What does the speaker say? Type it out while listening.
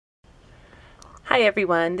Hi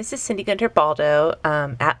everyone, this is Cindy Guentert-Baldo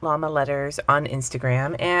at Llama Letters on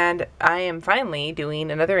Instagram, and I am finally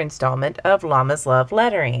doing another installment of Llamas Love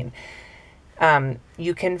Lettering.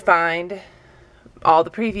 You can find all the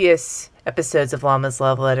previous episodes of Llamas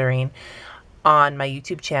Love Lettering on my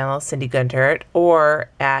YouTube channel, Cindy Guentert, or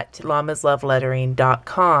at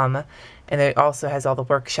llamaslovelettering.com, and it also has all the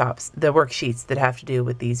worksheets that have to do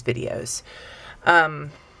with these videos.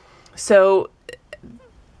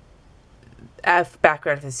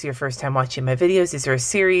 Background, if this is your first time watching my videos, these are a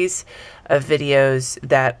series of videos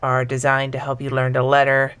that are designed to help you learn to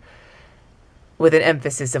letter with an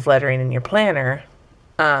emphasis of lettering in your planner.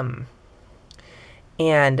 And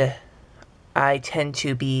I tend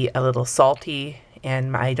to be a little salty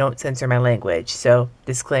and I don't censor my language. So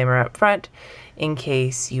disclaimer up front in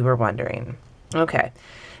case you were wondering. Okay,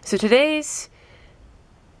 so today's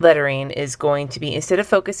lettering is going to be, instead of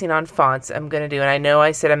focusing on fonts, I'm going to do, and I know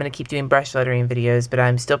I said I'm going to keep doing brush lettering videos, but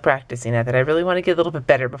I'm still practicing it, that I really want to get a little bit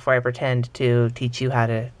better before I pretend to teach you how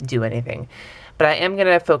to do anything. But I am going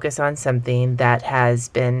to focus on something that has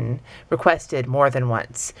been requested more than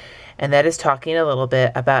once, and that is talking a little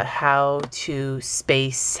bit about how to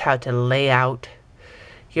space, how to lay out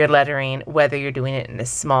your lettering, whether you're doing it in a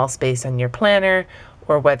small space on your planner,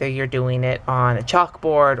 or whether you're doing it on a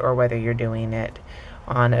chalkboard, or whether you're doing it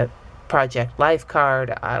on a project life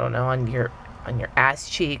card, I don't know, on your ass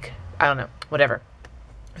cheek, I don't know, whatever.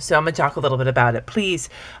 So I'm going to talk a little bit about it. Please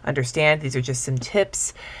understand these are just some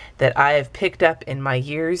tips that I have picked up in my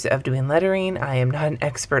years of doing lettering. I am not an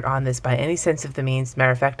expert on this by any sense of the means.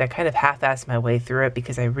 Matter of fact, I kind of half-assed my way through it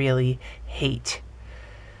because I really hate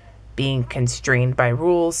being constrained by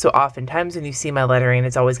rules. So oftentimes when you see my lettering,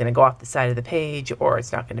 it's always going to go off the side of the page, or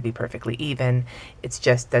it's not going to be perfectly even. It's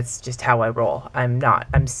just, that's just how I roll. I'm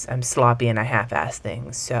sloppy and I half-ass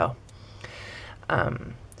things. So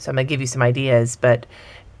I'm going to give you some ideas, but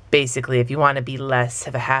basically if you want to be less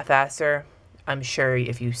of a half-asser, I'm sure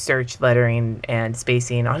if you search lettering and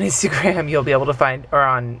spacing on Instagram, you'll be able to find, or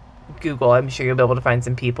on Google, I'm sure you'll be able to find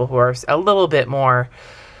some people who are a little bit more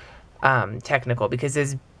technical, because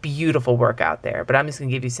there's beautiful work out there, but I'm just gonna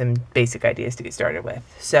give you some basic ideas to get started with.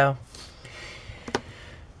 So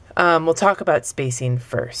we'll talk about spacing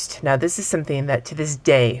first. Now this is something that to this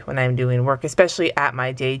day when I'm doing work, especially at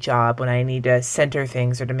my day job, when I need to center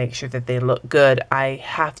things or to make sure that they look good, I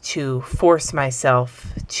have to force myself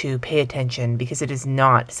to pay attention, because it is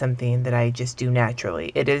not something that I just do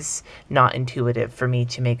naturally. It is not intuitive for me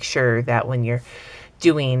to make sure that when you're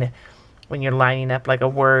lining up like a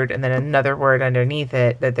word and then another word underneath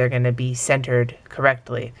it, that they're going to be centered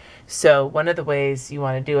correctly. So one of the ways you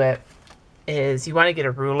want to do it is you want to get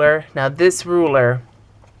a ruler. Now this ruler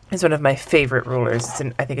is one of my favorite rulers.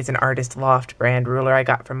 I think it's an Artist Loft brand ruler I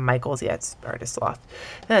got from Michael's. Yeah, it's Artist Loft.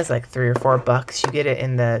 That's like $3 or $4. You get it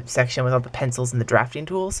in the section with all the pencils and the drafting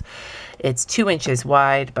tools. It's 2 inches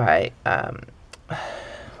wide by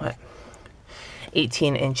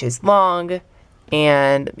 18 inches long.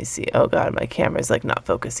 And let me see. Oh God, my camera's like not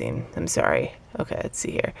focusing. I'm sorry. Okay, let's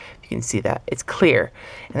see here. You can see that it's clear.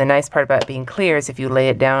 And the nice part about it being clear is if you lay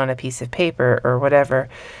it down on a piece of paper or whatever,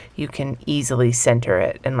 you can easily center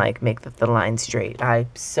it and like make the line straight. I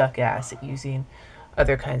suck ass at using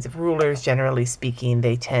other kinds of rulers. Generally speaking,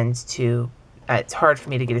 they tend to, it's hard for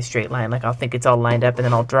me to get a straight line. Like I'll think it's all lined up and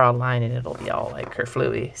then I'll draw a line and it'll be all like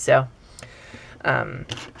kerflooey. So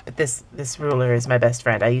but this ruler is my best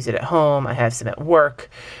friend. I use it at home. I have some at work.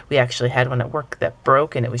 We actually had one at work that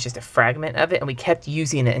broke, and it was just a fragment of it, and we kept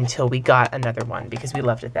using it until we got another one because we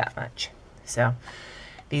loved it that much. So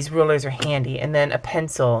these rulers are handy. And then a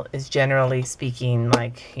pencil is, generally speaking,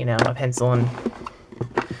 like, you know, a pencil and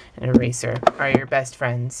an eraser are your best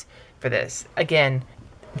friends for this. Again,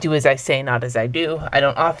 do as I say, not as I do. I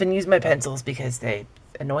don't often use my pencils because they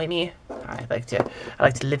annoy me. I like to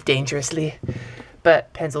live dangerously,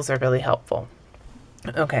 but pencils are really helpful.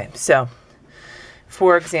 Okay, so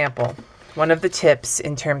for example, one of the tips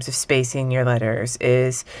in terms of spacing your letters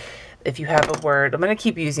is if you have a word, I'm going to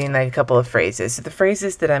keep using like a couple of phrases. So the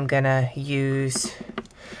phrases that I'm going to use,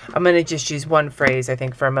 I'm going to just use one phrase, I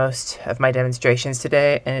think, for most of my demonstrations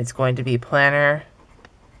today, and it's going to be planner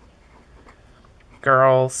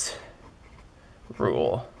girls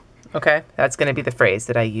rule. Okay, that's going to be the phrase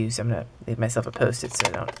that I use. I'm going to leave myself a post-it so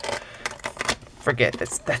I don't forget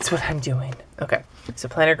that's what I'm doing. Okay, so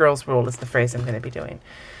planner girls rule is the phrase I'm going to be doing.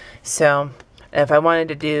 So if I wanted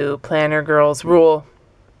to do planner girls rule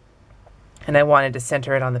and I wanted to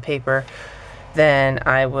center it on the paper, then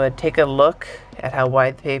I would take a look at how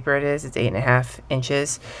wide the paper it is. It's 8.5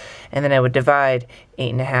 inches. And then I would divide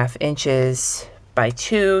 8.5 inches by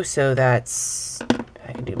 2. So that's,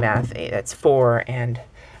 I can do math, 8, that's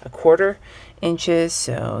 4¼ inches.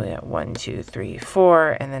 So yeah, 1, 2, 3,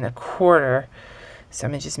 4, and then 1/4. So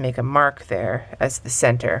I'm gonna just make a mark there as the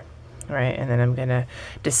center, right? And then I'm gonna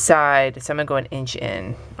decide, so I'm gonna go 1 inch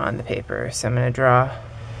in on the paper. So I'm gonna draw,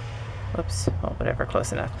 whoops, well, whatever,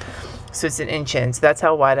 close enough. So it's 1 inch in. So that's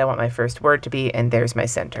how wide I want my first word to be, and there's my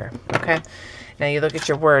center, okay? Now you look at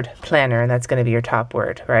your word planner, and that's gonna be your top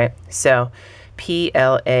word, right? So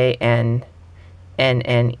PLANNNER.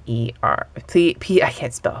 I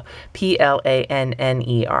can't spell.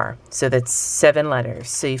 PLANNER. So that's 7 letters.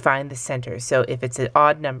 So you find the center. So if it's an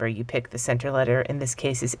odd number, you pick the center letter. In this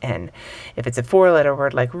case is N. If it's a 4-letter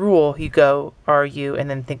word like rule, you go RU and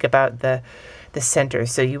then think about the center.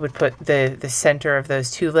 So you would put the center of those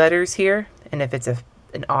 2 letters here. And if it's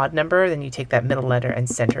an odd number, then you take that middle letter and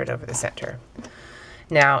center it over the center.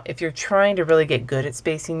 Now, if you're trying to really get good at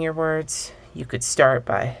spacing your words, you could start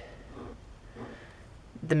by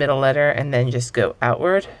the middle letter and then just go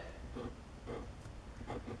outward.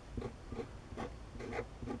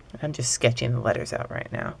 I'm just sketching the letters out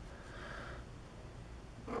right now.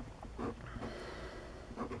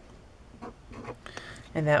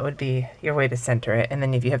 And that would be your way to center it. And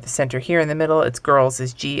then if you have the center here in the middle, it's girls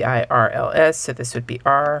is GIRLS, so this would be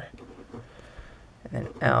R, and then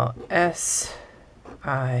LS,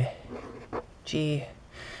 IG,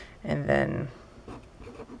 and then,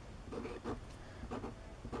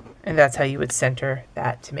 and that's how you would center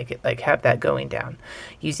that to make it like have that going down,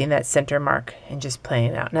 using that center mark and just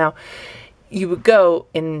playing it out. Now, you would go,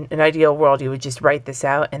 in an ideal world, you would just write this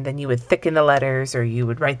out and then you would thicken the letters, or you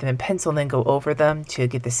would write them in pencil and then go over them to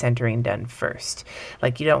get the centering done first.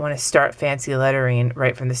 Like, you don't want to start fancy lettering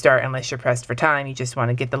right from the start unless you're pressed for time. You just want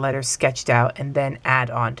to get the letters sketched out and then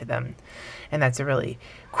add on to them. And that's a really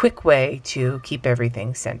quick way to keep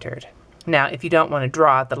everything centered. Now, if you don't want to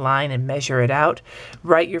draw out the line and measure it out,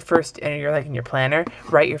 write your first, and you're like in your planner,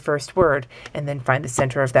 write your first word and then find the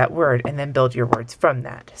center of that word and then build your words from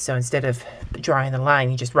that. So instead of drawing the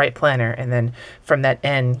line, you just write planner, and then from that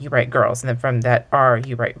N, you write girls, and then from that R,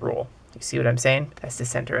 you write rule. You see what I'm saying? That's to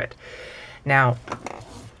center it. Now,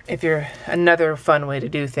 if you're, another fun way to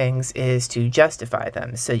do things is to justify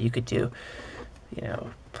them. So you could do, you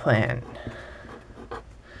know, plan,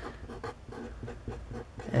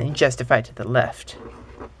 and justify to the left,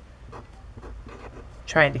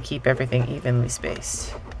 trying to keep everything evenly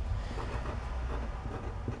spaced.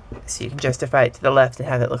 So you can justify it to the left and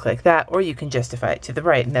have it look like that, or you can justify it to the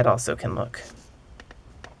right, and that also can look,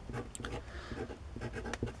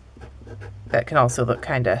 that can also look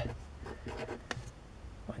kind of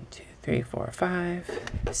 1, 2, 3, 4, 5.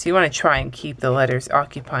 So you want to try and keep the letters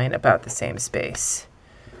occupying about the same space.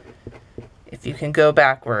 If you can go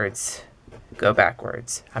backwards, go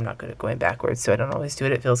backwards. I'm not good at going backwards, so I don't always do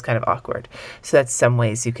it. It feels kind of awkward. So that's some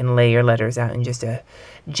ways you can lay your letters out in just a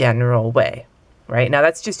general way, right? Now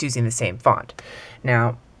that's just using the same font.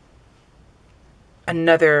 Now,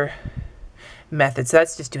 another method, so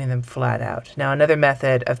that's just doing them flat out. Now, another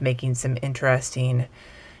method of making some interesting,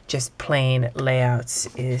 just plain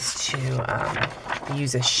layouts is to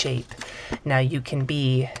use a shape. Now you can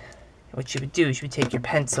be, what you would do is you would take your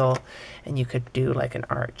pencil and you could do like an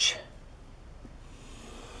arch.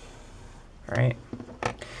 Right?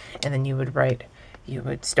 And then you would write, you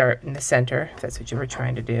would start in the center, if that's what you were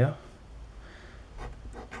trying to do,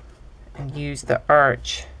 and use the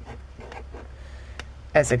arch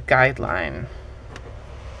as a guideline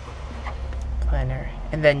planner.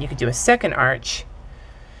 And then you could do a second arch,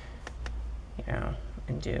 you know,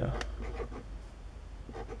 and do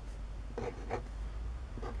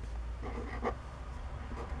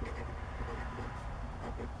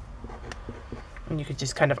and you could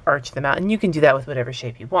just kind of arch them out, and you can do that with whatever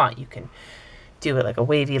shape you want. You can do it like a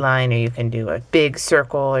wavy line, or you can do a big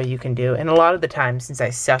circle, or you can do, and a lot of the time, since I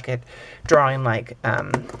suck at drawing like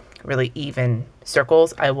really even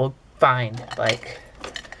circles, I will find like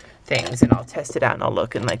things and I'll test it out and I'll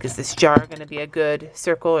look and like, is this jar going to be a good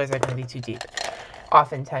circle, or is it going to be too deep?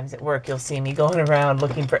 Oftentimes at work, you'll see me going around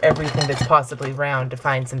looking for everything that's possibly round to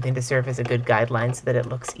find something to serve as a good guideline so that it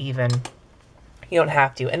looks even. You don't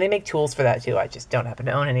have to, and they make tools for that too. I just don't happen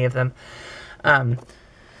to own any of them.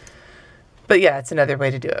 But yeah, it's another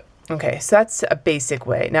way to do it. Okay, so that's a basic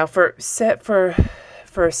way. Now for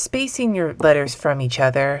spacing your letters from each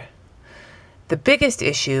other, the biggest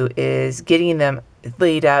issue is getting them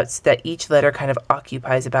laid out so that each letter kind of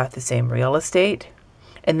occupies about the same real estate.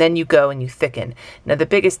 And then you go and you thicken. Now the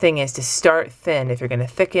biggest thing is to start thin if you're going to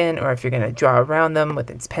thicken, or if you're going to draw around them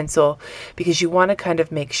with its pencil, because you want to kind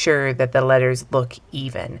of make sure that the letters look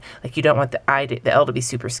even. Like, you don't want the L to be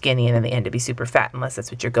super skinny and then the N to be super fat, unless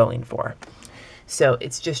that's what you're going for. So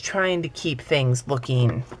it's just trying to keep things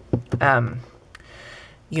looking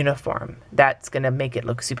uniform. That's going to make it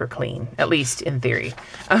look super clean, at least in theory.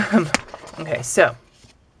 Okay, so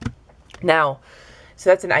now, so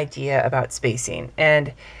that's an idea about spacing.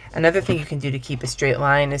 And another thing you can do to keep a straight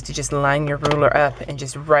line is to just line your ruler up and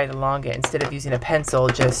just write along it. Instead of using a pencil,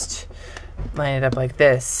 just line it up like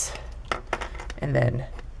this and then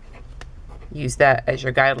use that as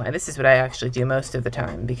your guideline. This is what I actually do most of the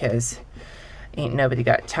time because ain't nobody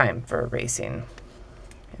got time for erasing.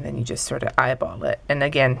 And then you just sort of eyeball it. And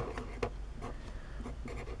again,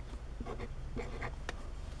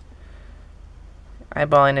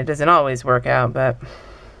 eyeballing it doesn't always work out, but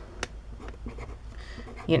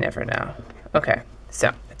you never know. Okay,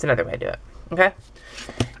 so that's another way to do it. Okay,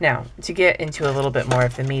 now to get into a little bit more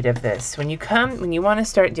of the meat of this, when you want to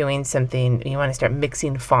start doing something, you want to start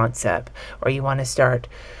mixing fonts up, or you want to start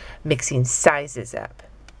mixing sizes up,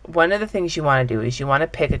 one of the things you want to do is you want to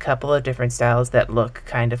pick a couple of different styles that look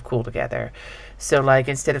kind of cool together. So like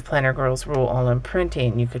instead of Planner Girls Rule all in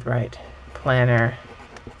printing, you could write Planner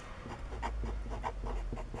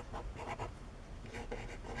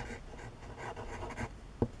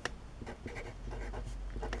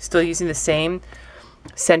still using the same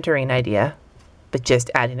centering idea, but just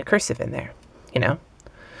adding a cursive in there, you know,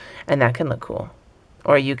 and that can look cool.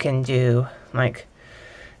 Or you can do like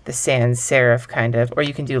the sans serif kind of, or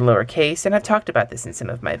you can do lowercase, and I've talked about this in some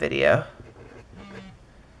of my video.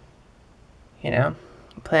 You know,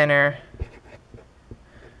 Planner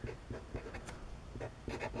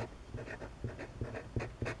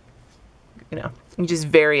you know, you just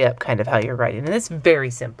vary up kind of how you're writing. And it's very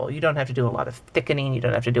simple. You don't have to do a lot of thickening. You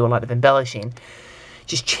don't have to do a lot of embellishing.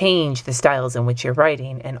 Just change the styles in which you're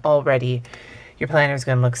writing, and already your planner is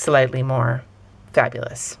going to look slightly more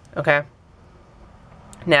fabulous. Okay?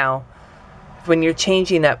 Now, when you're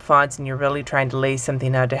changing up fonts and you're really trying to lay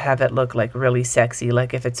something out to have it look like really sexy,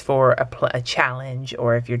 like if it's for a challenge,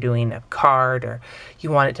 or if you're doing a card, or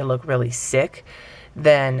you want it to look really sick,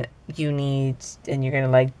 then you need, and you're going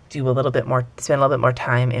to like do a little bit more, spend a little bit more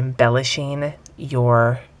time embellishing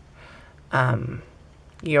your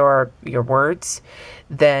words,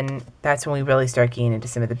 then that's when we really start getting into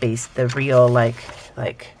some of the real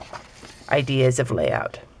like ideas of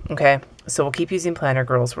layout. Okay, so we'll keep using Planner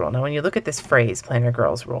Girls Rule. Now when you look at this phrase, Planner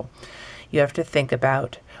Girls Rule, you have to think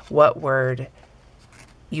about what word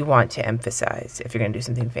you want to emphasize if you're going to do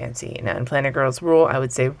something fancy. Now in Planner Girls Rule, I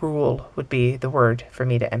would say rule would be the word for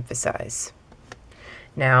me to emphasize.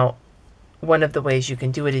 Now, one of the ways you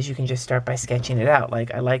can do it is you can just start by sketching it out.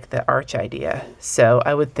 Like I like the arch idea. So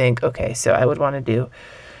I would think, okay, so I would want to do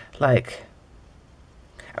like,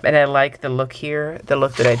 and I like the look here, the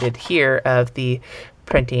look that I did here of the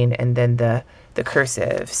printing and then the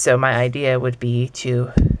cursive. So my idea would be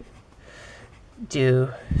to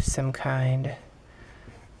do some kind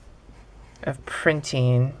of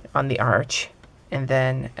printing on the arch and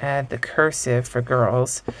then add the cursive for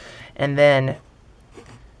girls, and then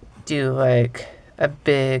do like a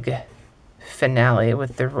big finale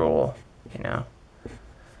with the rule, you know,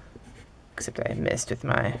 except I missed with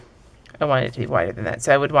my, I wanted it to be wider than that.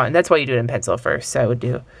 So I would want, that's why you do it in pencil first. So I would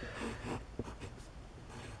do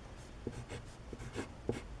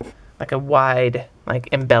like a wide, like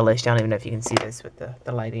embellished, I don't even know if you can see this with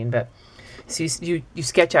the lighting, but so you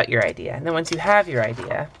sketch out your idea. And then once you have your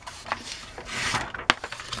idea,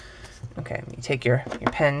 okay, you take your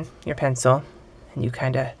pen, your pencil, and you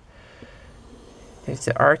kind of, there's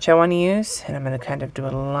the arch I want to use, and I'm going to kind of do a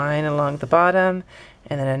line along the bottom,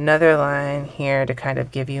 and then another line here to kind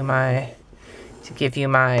of give you my,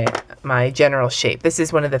 my general shape. This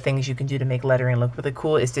is one of the things you can do to make lettering look really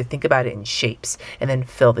cool, is to think about it in shapes and then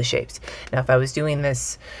fill the shapes. Now if I was doing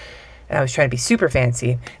this and I was trying to be super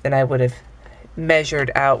fancy, then I would have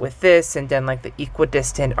measured out with this and done like the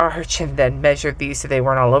equidistant arch and then measured these so they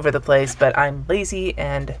weren't all over the place, but I'm lazy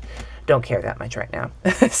and don't care that much right now.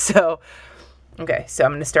 So okay, so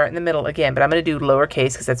I'm going to start in the middle again, but I'm going to do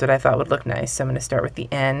lowercase because that's what I thought would look nice. So I'm going to start with the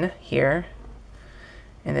N here,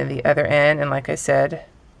 and then the other N, and like I said,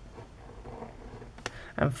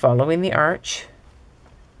 I'm following the arch.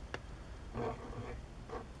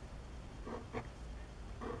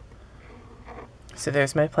 So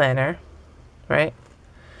there's my planner, right?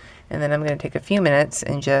 And then I'm going to take a few minutes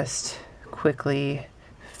and just quickly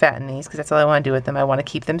fatten these because that's all I want to do with them. I want to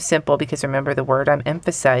keep them simple because remember the word I'm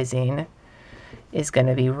emphasizing is going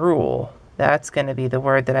to be rule. That's going to be the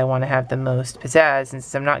word that I want to have the most pizzazz. And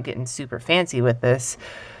since I'm not getting super fancy with this,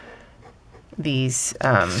 these,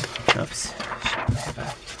 oops, I have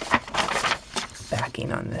a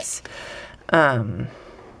backing on this.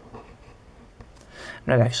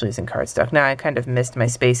 I'm not actually using cardstock. Now I kind of missed my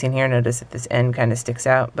spacing here. Notice that this end kind of sticks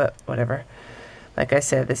out, but whatever. Like I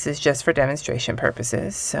said, this is just for demonstration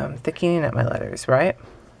purposes. So I'm thickening up my letters, right?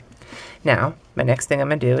 Now, my next thing I'm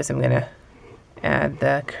going to do is I'm going to add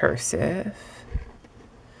the cursive.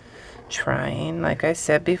 Trying, like I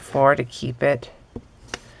said before, to keep it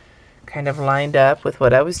kind of lined up with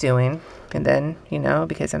what I was doing. And then, you know,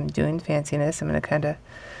 because I'm doing fanciness, I'm going to kind of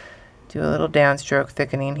do a little downstroke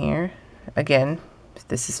thickening here. Again,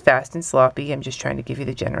 this is fast and sloppy. I'm just trying to give you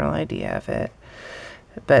the general idea of it.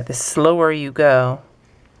 But the slower you go,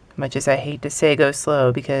 much as I hate to say go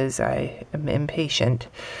slow because I am impatient,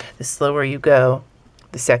 the slower you go,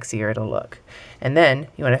 the sexier it'll look. And then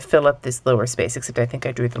you want to fill up this lower space, except I think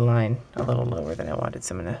I drew the line a little lower than I wanted,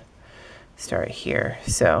 so I'm going to start here.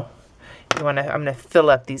 So you want to, I'm going to fill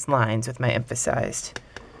up these lines with my emphasized.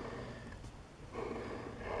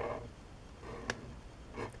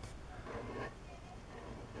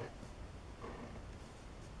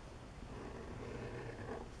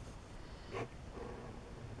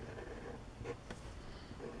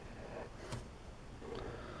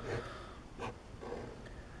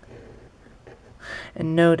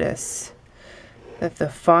 And notice that the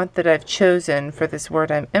font that I've chosen for this word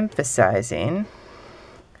I'm emphasizing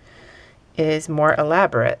is more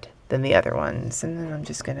elaborate than the other ones. And then I'm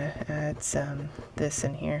just going to add some this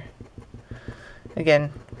in here.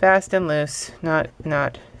 Again, fast and loose, not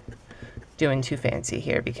doing too fancy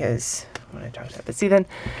here because when I talked about, but see then,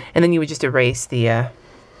 and then you would just erase the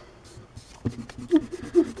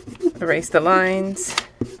lines.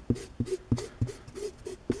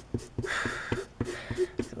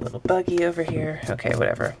 A little buggy over here. Okay,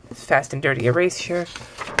 whatever. Fast and dirty erasure.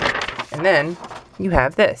 And then you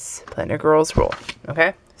have this Planner Girls rule.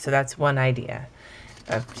 Okay, so that's one idea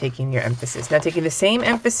of taking your emphasis. Now taking the same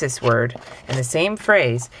emphasis word and the same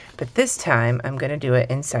phrase, but this time I'm going to do it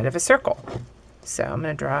inside of a circle. So I'm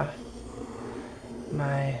going to draw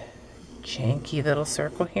my janky little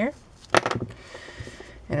circle here.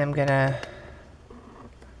 And I'm going to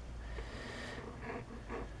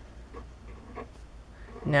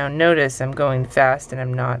now notice I'm going fast and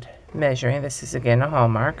I'm not measuring. This is again a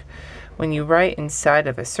hallmark. When you write inside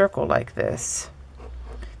of a circle like this,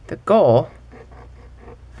 the goal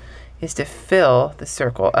is to fill the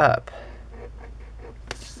circle up.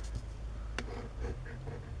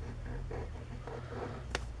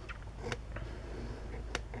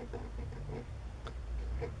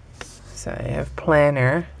 So I have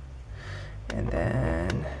planner and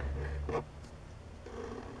then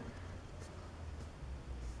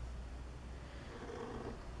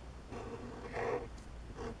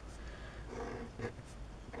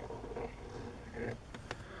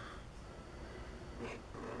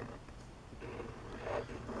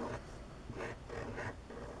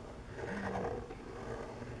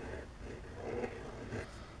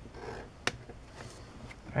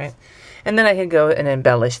right? And then I can go and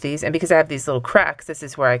embellish these. And because I have these little cracks, this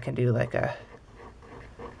is where I can do like a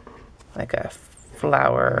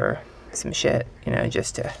flower, some shit, you know,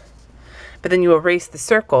 just to, but then you erase the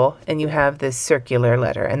circle and you have this circular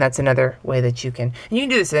letter. And that's another way that you can, and you can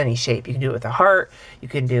do this in any shape. You can do it with a heart, you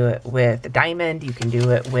can do it with a diamond, you can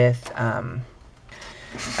do it with a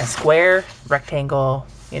square, rectangle,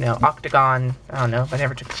 you know, octagon, I don't know, I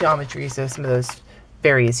never took geometry, so some of those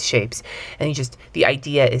various shapes, and you just, the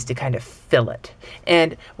idea is to kind of fill it.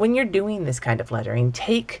 And when you're doing this kind of lettering,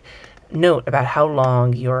 take note about how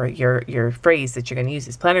long your phrase that you're going to use.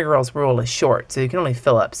 This Planner Girls rule is short, so you can only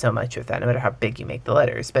fill up so much with that, no matter how big you make the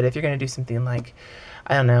letters. But if you're going to do something like,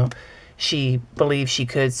 I don't know, she believed she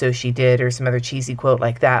could, so she did, or some other cheesy quote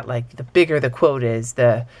like that, like the bigger the quote is,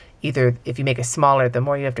 the either if you make it smaller, the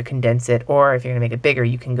more you have to condense it, or if you're going to make it bigger,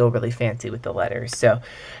 you can go really fancy with the letters. So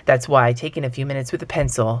that's why taking a few minutes with a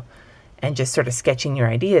pencil and just sort of sketching your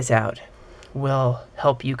ideas out will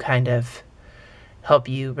help you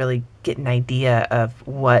really get an idea of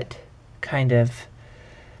what kind of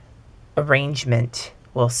arrangement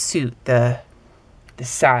will suit the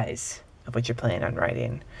size of what you're planning on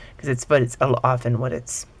writing, because it's often what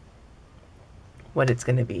it's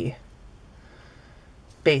going to be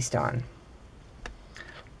based on.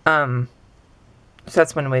 So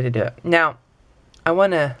that's one way to do it. Now, I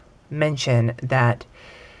want to mention that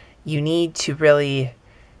you need to really,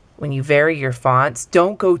 when you vary your fonts,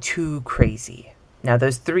 don't go too crazy. Now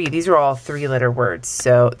these are all 3-letter words,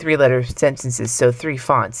 so 3-letter sentences, so 3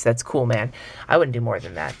 fonts. That's cool, man. I wouldn't do more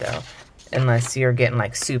than that though, unless you're getting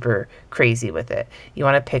like super crazy with it. You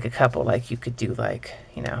want to pick a couple, like you could do like,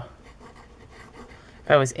 you know,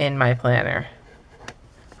 if I was in my planner,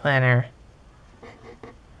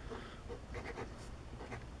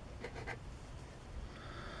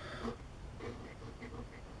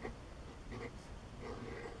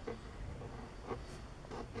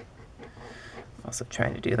 Also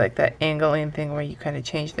trying to do like that angling thing where you kind of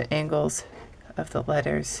change the angles of the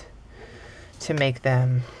letters to make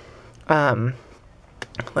them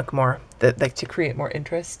look more, like to create more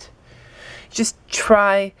interest. Just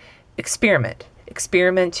try, experiment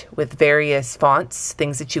with various fonts,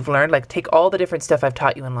 things that you've learned. Like take all the different stuff I've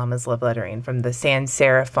taught you in Llamas Love Lettering, from the sans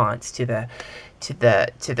serif fonts to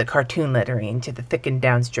the cartoon lettering, to the thickened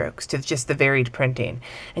downstrokes, to just the varied printing,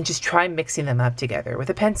 and just try mixing them up together with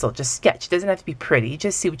a pencil. Just sketch. It doesn't have to be pretty.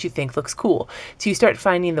 Just see what you think looks cool. So you start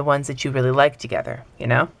finding the ones that you really like together, you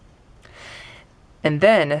know? And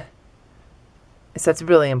then, so that's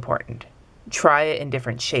really important. Try it in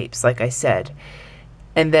different shapes, like I said.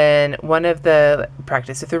 And then one of the,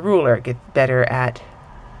 practice with a ruler, get better at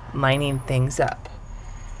lining things up.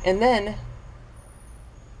 And then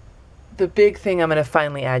the big thing I'm going to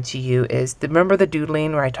finally add to you is, remember the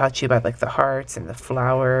doodling where I taught you about like the hearts and the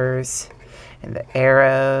flowers and the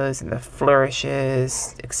arrows and the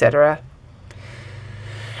flourishes, etc.?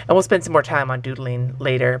 And we'll spend some more time on doodling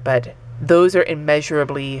later, but those are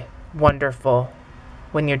immeasurably wonderful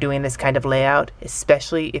when you're doing this kind of layout,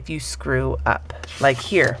 especially if you screw up. Like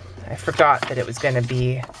here, I forgot that it wasn't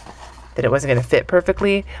going to fit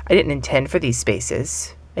perfectly. I didn't intend for these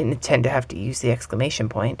spaces. I didn't intend to have to use the exclamation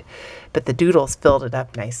point, but the doodles filled it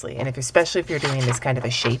up nicely. And especially if you're doing this kind of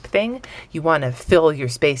a shape thing, you want to fill your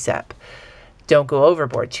space up. Don't go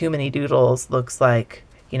overboard. Too many doodles looks like,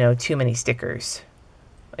 you know, too many stickers.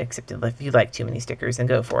 Except if you like too many stickers, then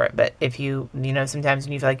go for it. But if you know, sometimes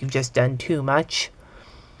when you feel like you've just done too much,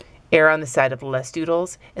 err on the side of less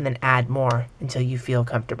doodles and then add more until you feel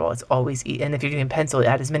comfortable. It's always, and if you're doing pencil,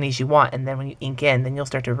 add as many as you want, and then when you ink in, then you'll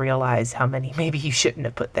start to realize how many maybe you shouldn't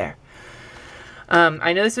have put there.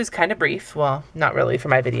 I know this was kind of brief, well, not really for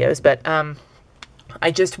my videos, but I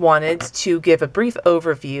just wanted to give a brief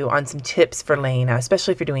overview on some tips for laying out,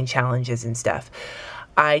 especially if you're doing challenges and stuff.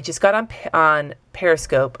 I just got on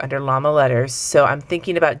Periscope under Llama Letters, so I'm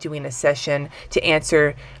thinking about doing a session to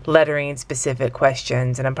answer lettering specific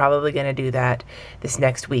questions, and I'm probably going to do that this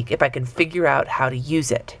next week if I can figure out how to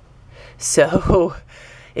use it. So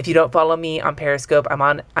if you don't follow me on Periscope, I'm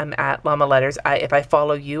at Llama Letters. If I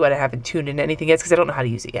follow you, and I haven't tuned in anything yet because I don't know how to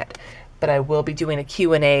use it yet, but I will be doing a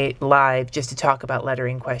Q&A live just to talk about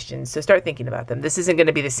lettering questions. So start thinking about them. This isn't going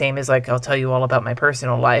to be the same as like I'll tell you all about my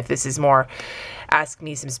personal life. This is more ask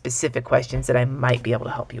me some specific questions that I might be able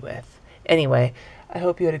to help you with. Anyway, I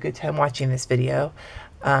hope you had a good time watching this video.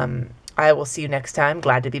 I will see you next time.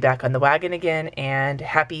 Glad to be back on the wagon again, and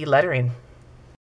happy lettering.